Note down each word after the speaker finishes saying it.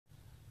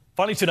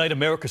Finally tonight,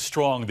 America's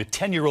Strong, the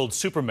 10-year-old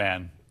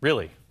Superman.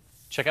 Really,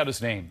 check out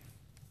his name.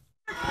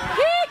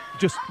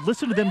 Just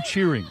listen to them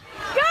cheering.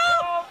 Go!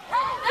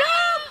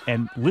 Go!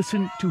 And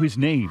listen to his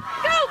name.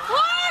 Go,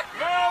 Clark!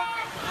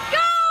 Go!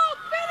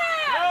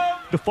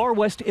 Finish! The Far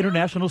West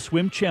International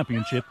Swim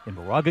Championship in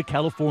Moraga,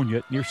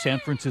 California, near San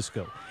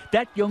Francisco.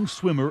 That young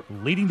swimmer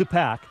leading the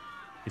pack,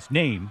 his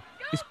name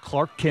is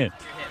Clark Kent.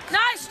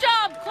 Nice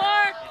job,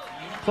 Clark!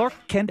 Clark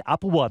Kent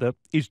Apuada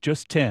is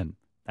just 10.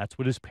 That's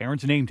what his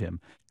parents named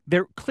him.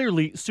 They're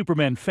clearly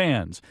Superman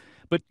fans,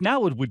 but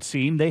now it would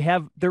seem they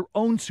have their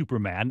own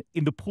Superman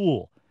in the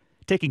pool,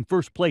 taking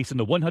first place in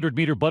the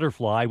 100-meter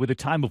butterfly with a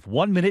time of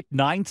 1 minute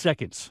 9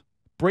 seconds,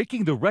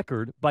 breaking the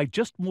record by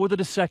just more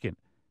than a second,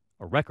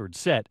 a record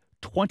set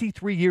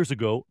 23 years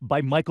ago by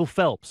Michael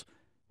Phelps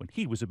when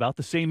he was about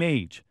the same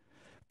age.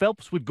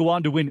 Phelps would go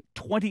on to win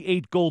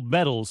 28 gold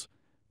medals.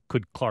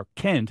 Could Clark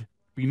Kent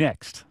be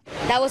next?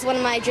 That was one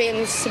of my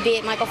dreams, to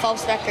beat Michael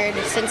Phelps' record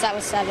since I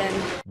was 7.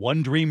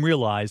 One dream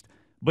realized,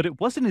 but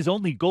it wasn't his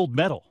only gold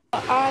medal.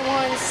 I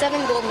won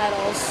 7 gold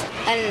medals,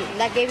 and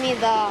that gave me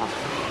the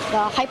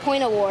High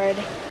Point Award.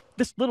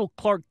 This little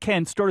Clark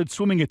Kent started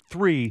swimming at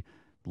 3,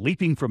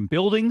 leaping from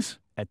buildings.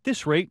 At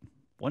this rate,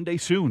 one day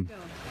soon.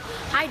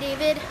 Hi,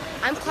 David.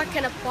 I'm Clark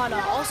Kent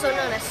Apuada, also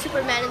known as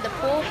Superman in the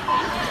pool.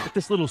 But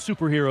this little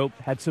superhero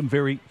had some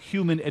very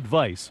human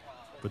advice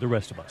for the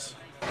rest of us.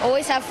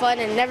 Always have fun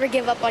and never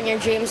give up on your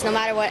dreams, no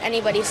matter what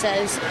anybody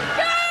says.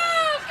 Go!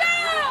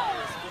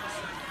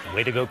 Go!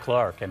 Way to go,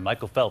 Clark. And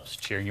Michael Phelps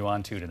cheering you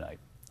on too tonight.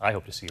 I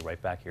hope to see you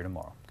right back here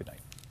tomorrow. Good night.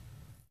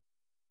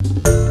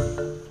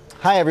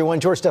 Hi everyone,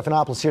 George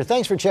Stephanopoulos here.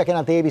 Thanks for checking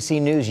out the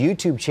ABC News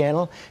YouTube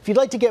channel. If you'd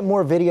like to get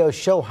more videos,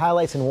 show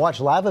highlights, and watch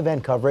live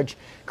event coverage,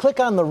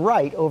 click on the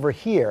right over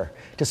here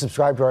to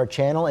subscribe to our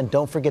channel, and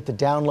don't forget to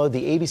download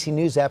the ABC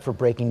News app for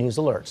breaking news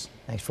alerts.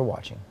 Thanks for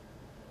watching.